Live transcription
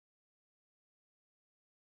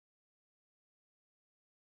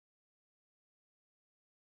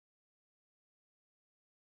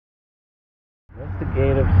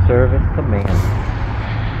Investigative Service Command.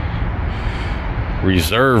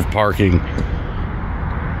 Reserve parking.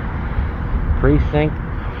 Precinct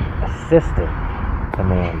Assistant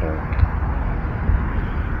Commander.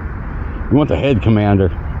 You want the head commander?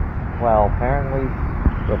 Well, apparently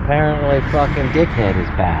fucking Dickhead is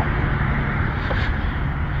back.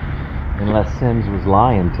 Unless Sims was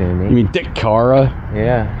lying to me. You mean Dicara?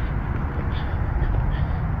 Yeah.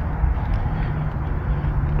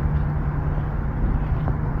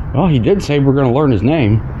 Well, he did say we're going to learn his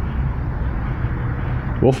name.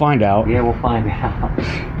 We'll find out. Yeah, we'll find out.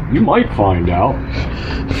 You might find out.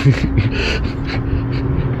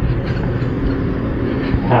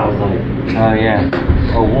 I was like, oh yeah.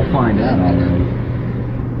 Oh, we'll find out already.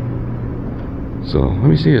 So, let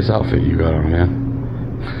me see this outfit you got on, man.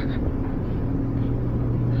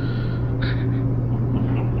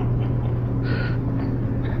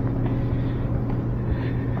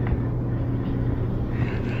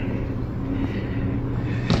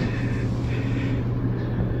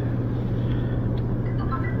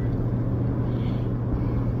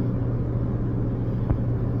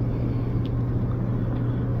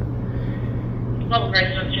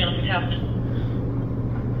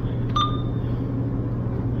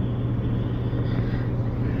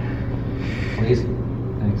 Please.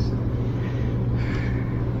 Thanks.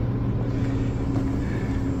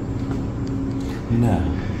 No,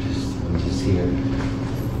 I'm just here.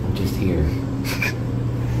 I'm just here.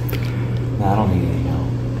 No, I don't need any help.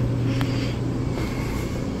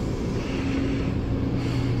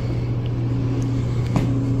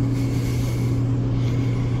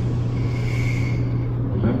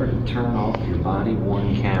 Remember to turn off your body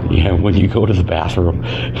worn camera. Yeah, when you go to the bathroom.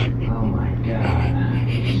 Oh my god.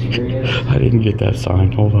 Serious? I didn't get that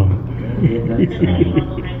sign. Hold on. Get that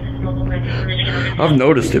sign. I've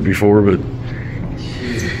noticed it before, but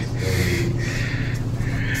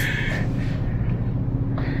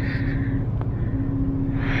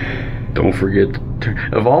don't forget,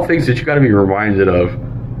 of all things that you got to be reminded of,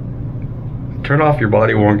 turn off your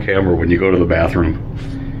body-worn camera when you go to the bathroom.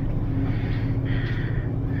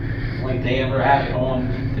 Like they ever had it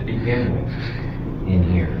on to begin with in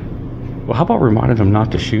here. Well, how about reminding them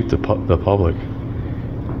not to shoot the public?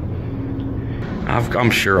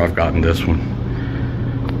 I'm sure I've gotten this one.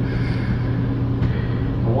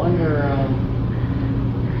 I wonder,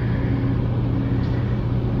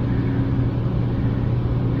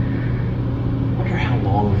 how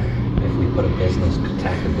long if we put a business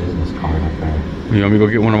card up there. You want me to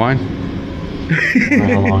go get one of mine? I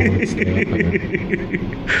wonder how long it would stay up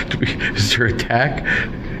there. Is there a tack?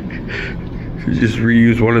 Just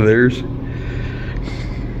reuse one of theirs.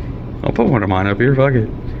 I'll put one of mine up here. Fuck it.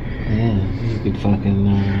 Yeah, you could fucking.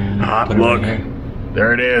 Put look, it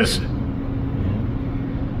there it is.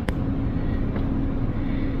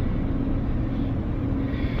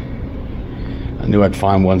 I knew I'd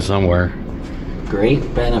find one somewhere.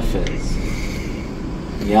 Great benefits.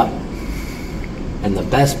 Yep. And the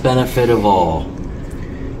best benefit of all,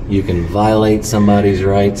 you can violate somebody's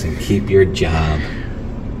rights and keep your job.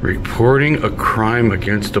 Reporting a crime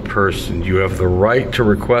against a person, you have the right to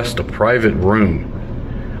request a private room.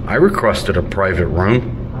 I requested a private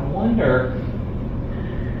room. I wonder.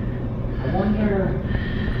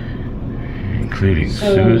 Including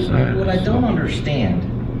So, suicide. what I don't understand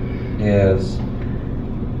is,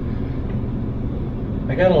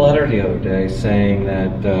 I got a letter the other day saying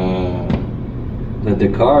that the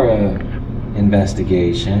Dicara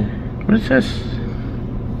investigation. What is this?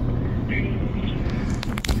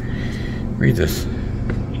 Read this.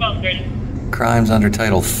 Crimes under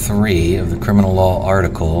Title 3 of the criminal law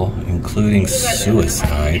article, including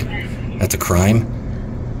suicide. That's a crime?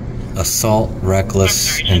 Assault,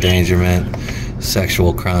 reckless endangerment,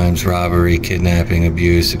 sexual crimes, robbery, kidnapping,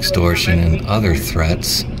 abuse, extortion, and other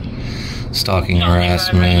threats, stalking,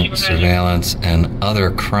 harassment, surveillance, and other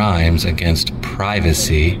crimes against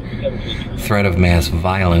privacy, threat of mass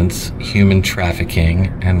violence, human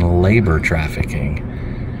trafficking, and labor trafficking.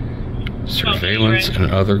 Surveillance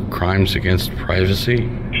and other crimes against privacy?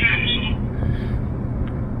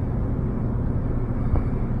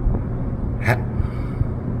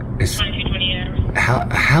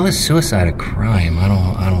 How is suicide a crime? I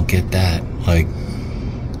don't get that. Like,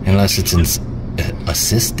 unless it's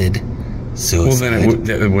assisted suicide. Well,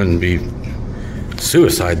 then it wouldn't be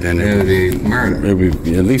suicide. Then it would be murder. It would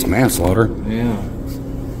be at least manslaughter. Yeah.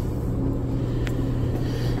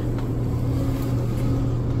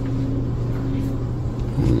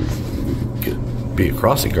 Could be a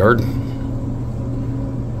crossing guard.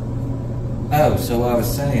 Oh, so I was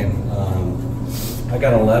saying, I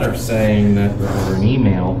got a letter saying that, or an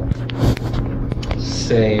email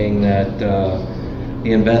saying that the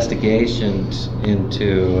investigations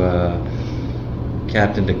into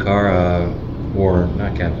Captain Dicara, or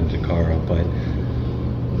not Captain Dicara, but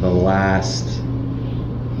the last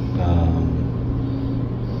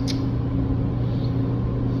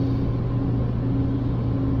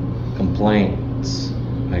complaints,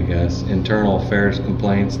 I guess, internal affairs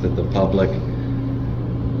complaints that the public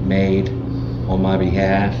made on my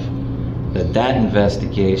behalf, that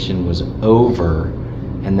investigation was over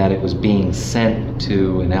and that it was being sent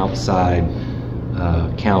to an outside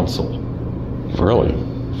counsel for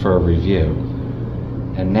a review.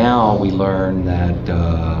 And now we learn that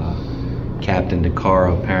Captain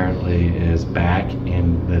Dicara apparently is back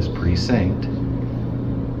in this precinct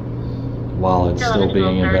while it's still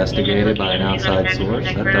being investigated by an outside source.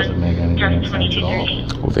 That doesn't make any sense at all.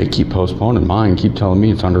 Well, they keep postponing mine, keep telling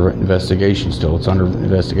me it's under investigation still. It's under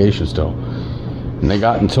investigation still. And they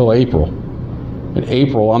got until April. In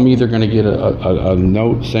April, I'm either going to get a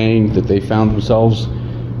note saying that they found themselves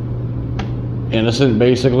innocent,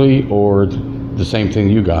 basically, or the same thing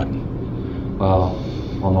you got. Well,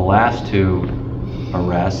 on the last two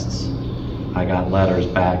arrests, I got letters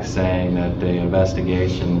back saying that the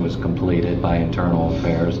investigation was completed by internal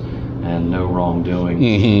affairs and no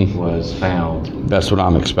wrongdoing was found. That's what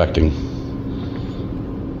I'm expecting.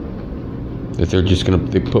 That they're just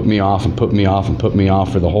they put me off and put me off and put me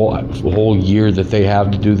off for the whole year that they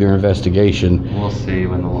have to do their investigation. We'll see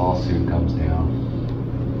when the lawsuit comes down.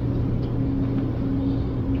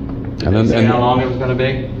 Did they say how long it was going to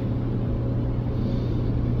be?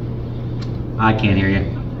 I can't hear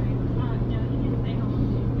you.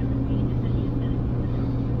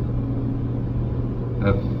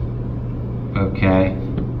 Okay.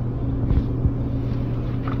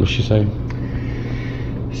 What's she say?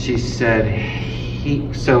 She said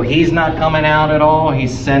so he's not coming out at all?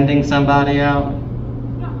 He's sending somebody out?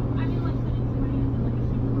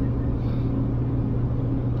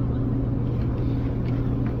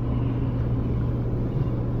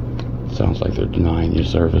 Sounds like they're denying you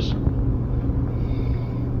service.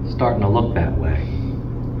 Starting to look that way.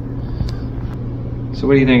 So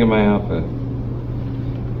what do you think of my outfit?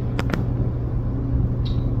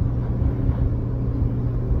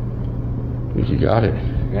 I think you got it.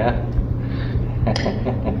 Yeah?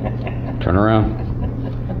 Turn around.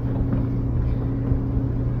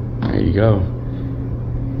 There you go.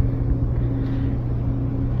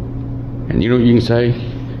 And you know what you can say?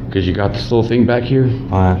 Because you got this little thing back here.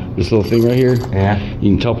 This little thing right here. Yeah.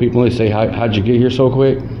 You can tell people, they say, how'd you get here so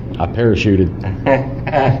quick? I parachuted.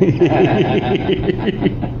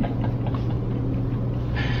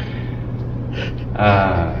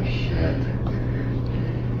 Shit.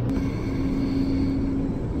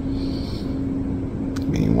 I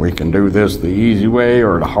mean, we can do this the easy way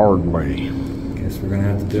or the hard way. Guess we're gonna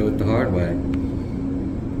have to do it the hard way.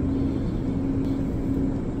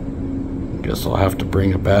 Guess I'll have to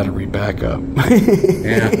bring a battery back up.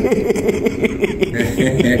 Yeah.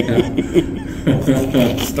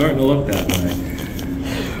 It's starting to look that way.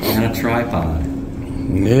 And a tripod.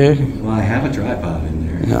 Yeah. Well, I have a tripod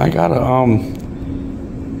in there. I got a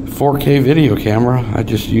 4K video camera I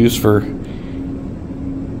just use for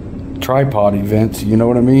tripod events, you know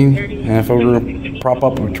what I mean? And if I were to prop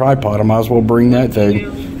up a tripod, I might as well bring that thing.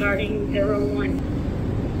 Starting 01.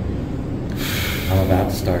 I'm about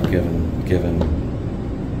to start giving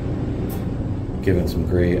some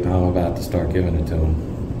great. I'm about to start giving it to him.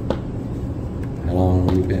 How long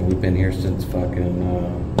have we been? We've been here since fucking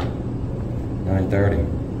 9:30.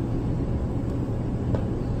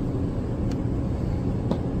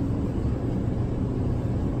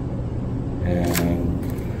 And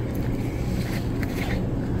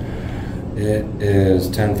it is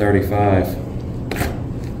 10:35.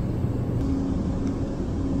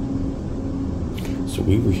 So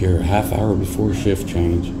we were here a half hour before shift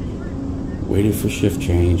change, waited for shift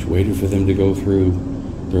change, waited for them to go through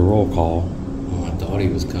their roll call. Oh, I thought he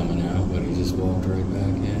was coming out, but he just walked right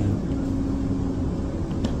back in.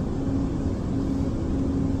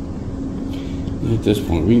 At this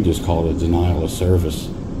point, we can just call it a denial of service.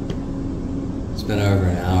 It's been over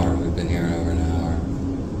an hour. We've been here over an hour.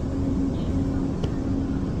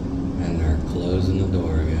 And they're closing the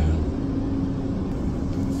door again.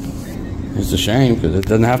 It's a shame because it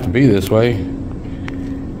doesn't have to be this way.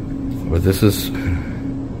 But this is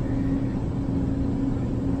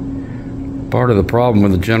part of the problem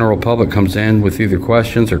when the general public comes in with either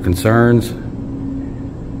questions or concerns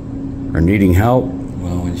or needing help.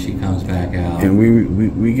 Well, when she comes back out, And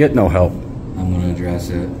we get no help. I'm going to address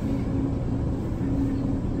it.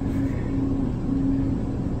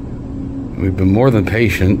 We've been more than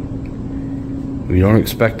patient. We don't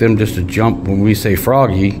expect them just to jump when we say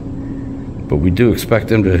froggy, but we do expect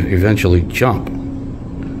them to eventually jump.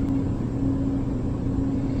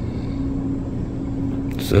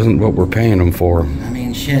 This isn't what we're paying them for. I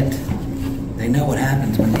mean, shit. They know what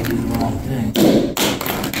happens when they do the wrong thing.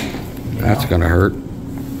 That's gonna hurt.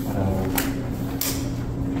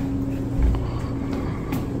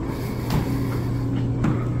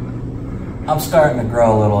 I'm starting to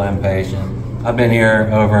grow a little impatient. I've been here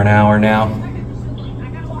over an hour now.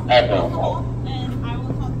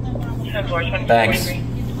 Thanks.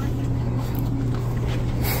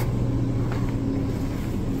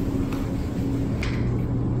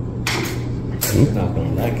 Not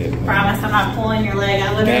gonna like it. Promise I'm not pulling your leg.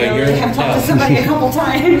 I No, literally you're have talked tough. to somebody a couple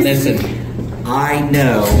times. Listen, I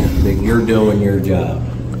know that you're doing your job.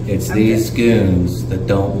 It's these goons that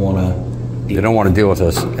don't want to. They don't want to deal with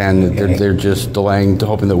us, and they're just delaying,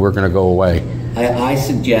 hoping that we're going to go away. I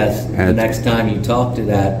suggest the next time you talk to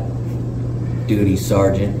that duty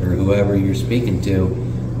sergeant or whoever you're speaking to,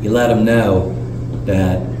 you let them know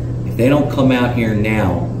that if they don't come out here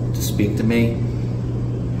now to speak to me,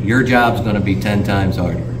 your job's going to be 10 times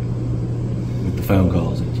harder with the phone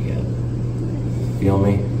calls that you get. Feel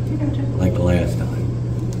me? Like the last time.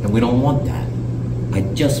 And we don't want that. I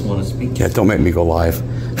just want to speak to you. Yeah, don't make me go live.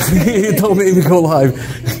 Don't make me go live.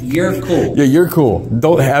 You're cool. Yeah, you're cool.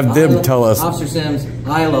 Don't have them tell us. Officer Sims,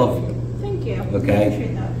 I love you. Thank you. Okay. I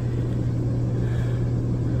appreciate that.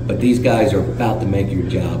 But these guys are about to make your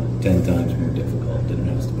job 10 times more difficult than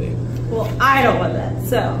it has to be. Well, I don't want that,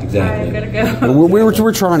 so Exactly. I'm gonna go.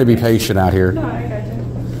 We're trying to be patient out here. No, I got you.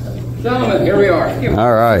 Gentlemen, here we are.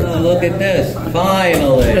 All right. Oh, look at this.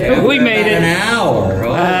 Finally. We made it. An hour.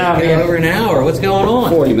 Oh, yeah. over an hour. What's going on?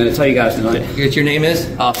 40 minutes. How you guys tonight? Guess your name is?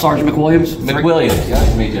 Sergeant McWilliams. McWilliams. Nice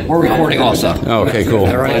to meet you. We're recording also. Oh, okay, cool.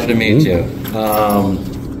 All right. Pleasure to meet you.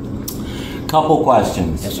 Couple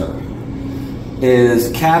questions. Yes, sir. Is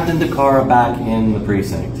Captain Dicara back in the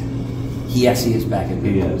precinct? Yes, he is back in.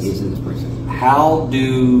 He is. He's in this precinct. How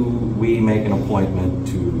do we make an appointment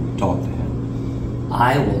to talk to him?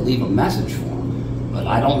 I will leave a message for him, but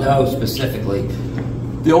I don't know specifically.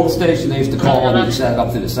 The old station, they used to call him and set it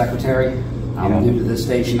up to the secretary. I'm new to this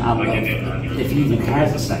station. I don't know if he even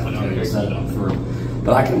has a secretary to set it up for him,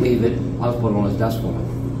 but I can leave it. I'll put it on his desk for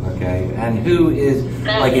him. Okay. And who is,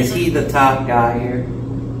 like, is he the top guy here?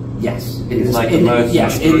 Yes. He's like the most.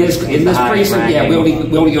 Yes, in this precinct, yeah, we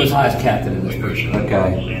only go as high as captain in this precinct.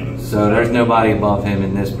 Okay. So there's nobody above him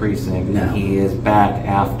in this precinct. No. He is back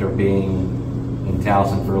after being in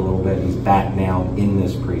Towson for a little bit. He's back now in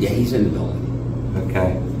this precinct. Yeah, he's in the building.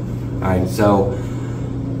 Okay. All right. So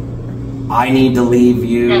I need to leave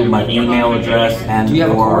you my email address and Do you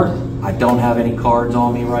have a card? I don't have any cards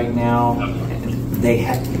on me right now. They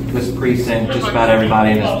have this precinct. Just about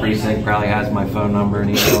everybody in this precinct probably has my phone number and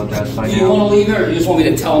email address by Do you want now. to leave it, or you just want me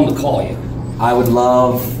to tell him to call you? I would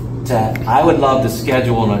love to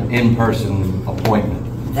schedule an in-person appointment.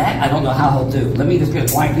 That I don't know how he'll do. Let me just get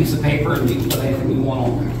a blank piece of paper and you can put anything you want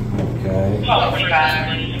on there. Okay.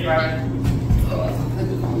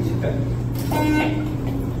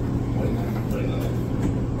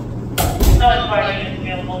 Another question is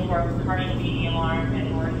available for commercial medium arm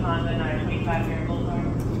and North Honda 925 Air Boulevard.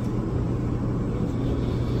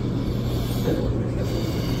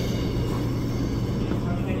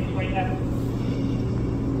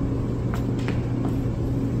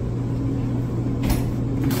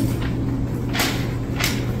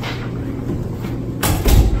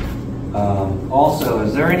 Also,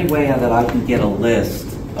 is there any way that I can get a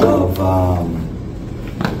list of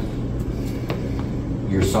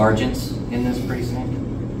your sergeants in this precinct?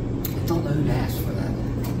 I don't know who to ask for that.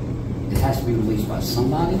 It has to be released by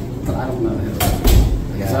somebody, but I don't know who.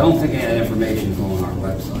 Because I don't think any of that information is on our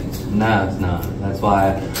websites. No, it's not. That's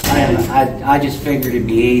why I just figured it'd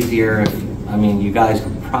be easier if, I mean, you guys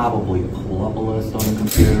could probably pull up a list on the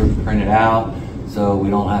computer, print it out, so we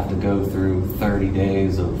don't have to go through 30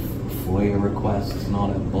 days of FOIA requests and all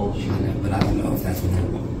that bullshit. I know, but I don't know if that's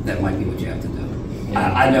what that might be what you have to do.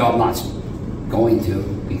 I know I'm not going to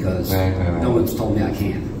because Right. no one's told me I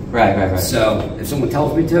can. Right. So if someone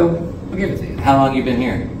tells me to, I'll give it to you. How long you been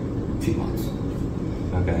here? 2 months.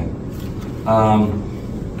 Okay.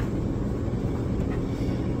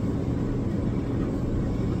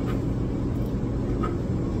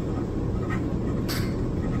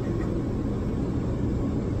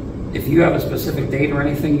 If you have a specific date or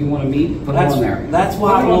anything you want to meet, put it on there. That's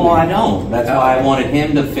why. Put it on Well, there. I don't. That's why I wanted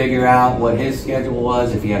him to figure out what his schedule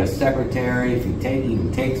was. If he had a secretary, if he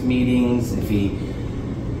even takes meetings, if he,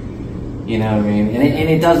 you know what I mean. And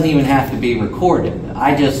it doesn't even have to be recorded.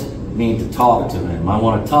 I just need to talk to him. I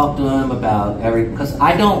want to talk to him about because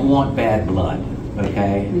I don't want bad blood.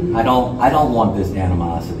 Okay, I don't want this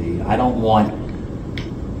animosity. I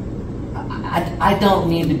don't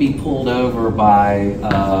need to be pulled over by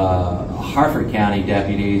Harford County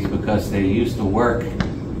deputies because they used to work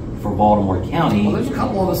for Baltimore County. Well, there's a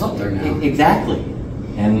couple of us up there now. Exactly,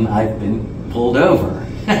 and I've been pulled over.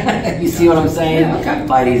 You see what I'm saying? Yeah, okay.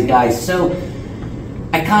 By these guys. So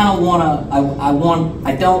I kind of want to.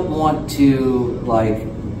 I don't want to like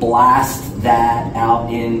blast that out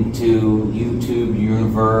into YouTube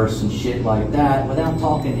universe and shit like that without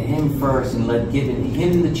talking to him first and giving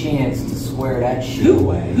him the chance to square that shit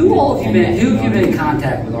away. Who have you been in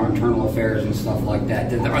contact with our internal affairs and stuff like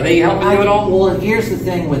that? Are they helping you at all? Well, here's the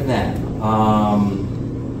thing with them.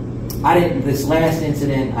 This last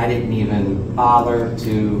incident, I didn't even bother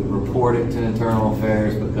to report it to internal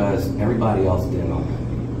affairs because everybody else did already.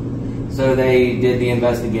 So they did the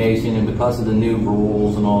investigation, and because of the new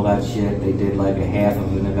rules and all that shit, they did like a half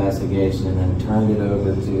of an investigation and then turned it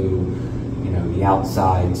over to, the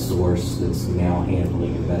outside source that's now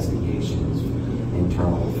handling investigations,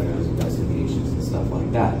 internal affairs investigations and stuff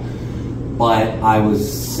like that. But I was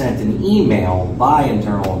sent an email by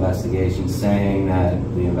internal investigations saying that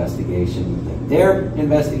their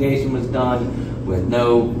investigation was done with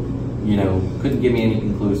no, couldn't give me any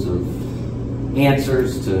conclusive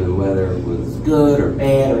answers to whether it was good or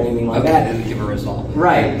bad or anything like that. Didn't give a result.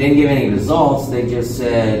 Right, didn't give any results. They just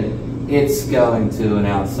said it's going to an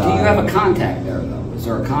outside. Do you have a contact there though? Is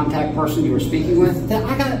there a contact person you were speaking with?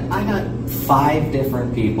 I got 5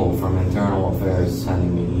 different people from internal affairs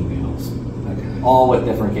sending me emails. Okay. All with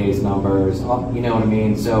different case numbers. You know what I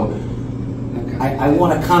mean? So okay. I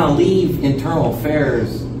want to kind of leave internal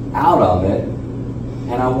affairs out of it,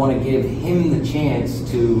 and I want to give him the chance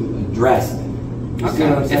to address it.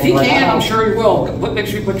 Okay. If he can, I'm sure he will. Make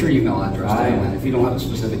sure you put your email address down if you don't have a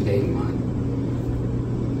specific date in mind.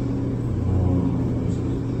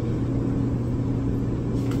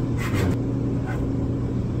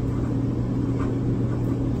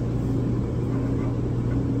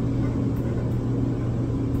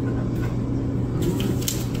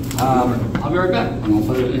 I'll be right back. I'm going to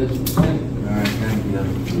put it in his thing. All right, thank you.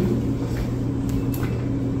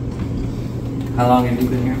 How long have you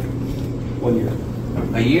been here? 1 year.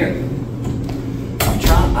 A year.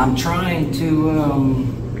 I'm trying to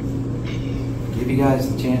give you guys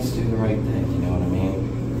the chance to do the right thing. You know what I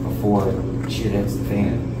mean? Before shit hits the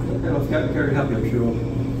fan. Yeah, if Captain Carey help you, I'm sure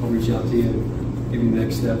I'll reach out to you and give you the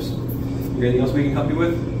next steps. Anything else we can help you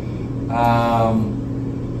with?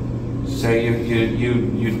 So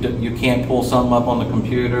you can't pull something up on the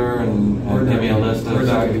computer and give me a list of. We're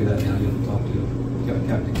not going to do that now. You'll talk to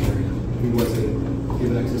Captain Carey. He wasn't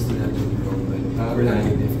given access to that to the road, but we're not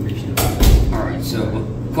getting the information about it. All right. So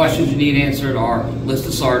questions you need answered are list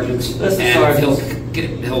of sergeants. List of and sergeants.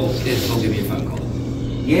 He'll give you a phone call.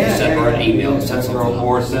 Yeah. Or an email. Set something up.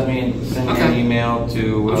 Or send me an email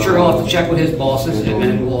to. I'm sure he'll have to check with his bosses, and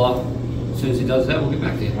then we'll. As soon as he does that, we'll get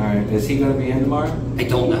back to you. All right. Is he going to be in tomorrow? I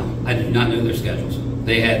don't know. I do not know their schedules.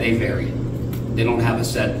 They vary. They don't have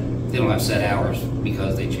set hours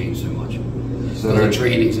because they change so much. So the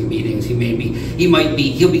trainings and meetings, could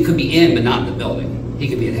be in, but not in the building. He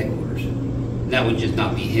could be at headquarters. That would just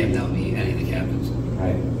not be him. That would be any of the captains.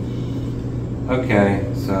 Right. Okay.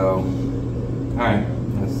 So, all right.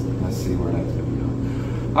 Let's see where that's going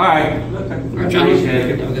to go. All right. Okay. All right, Johnny. Appreciate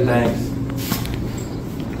it. Have a good night. Thanks.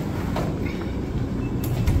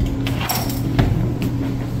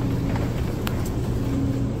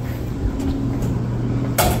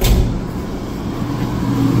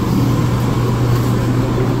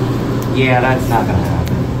 Yeah, that's not gonna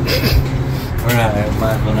happen.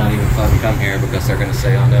 We'll not even fucking come here because they're gonna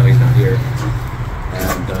say, "Oh no, he's not here."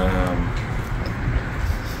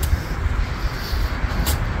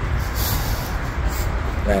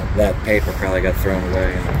 And that paper probably got thrown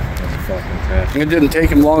away in the fucking trash. It didn't take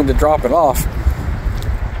him long to drop it off.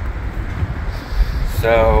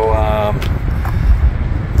 So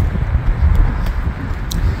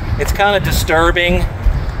it's kind of disturbing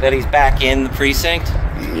that he's back in the precinct.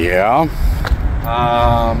 Yeah.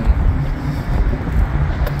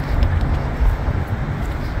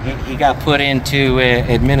 He got put into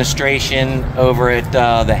administration over at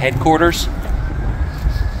the headquarters,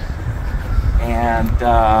 and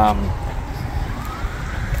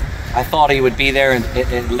I thought he would be there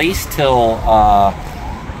at least till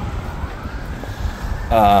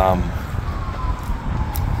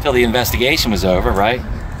the investigation was over, right?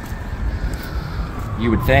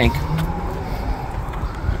 You would think.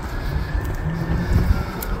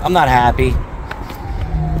 I'm not happy.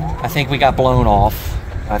 I think we got blown off.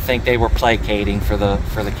 I think they were placating for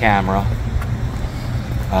the camera.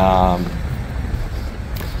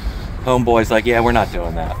 Homeboy's like, yeah, we're not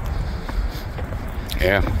doing that.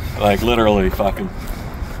 Yeah. Like, literally fucking...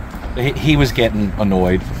 He was getting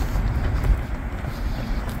annoyed.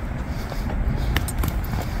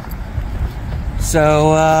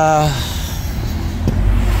 So,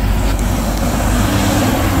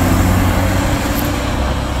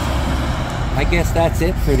 I guess that's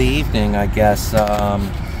it for the evening, I guess. I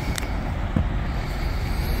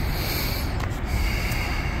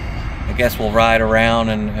guess we'll ride around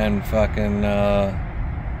and fucking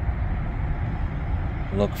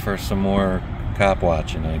look for some more cop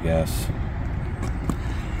watching, I guess.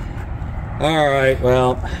 Alright,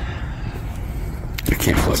 well... I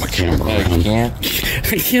can't flip my camera around. You can't?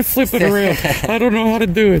 I can't flip it around. I don't know how to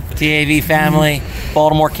do it. TAV family,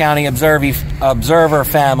 Baltimore County Observer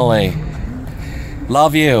family.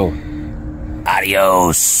 Love you.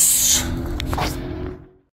 Adios.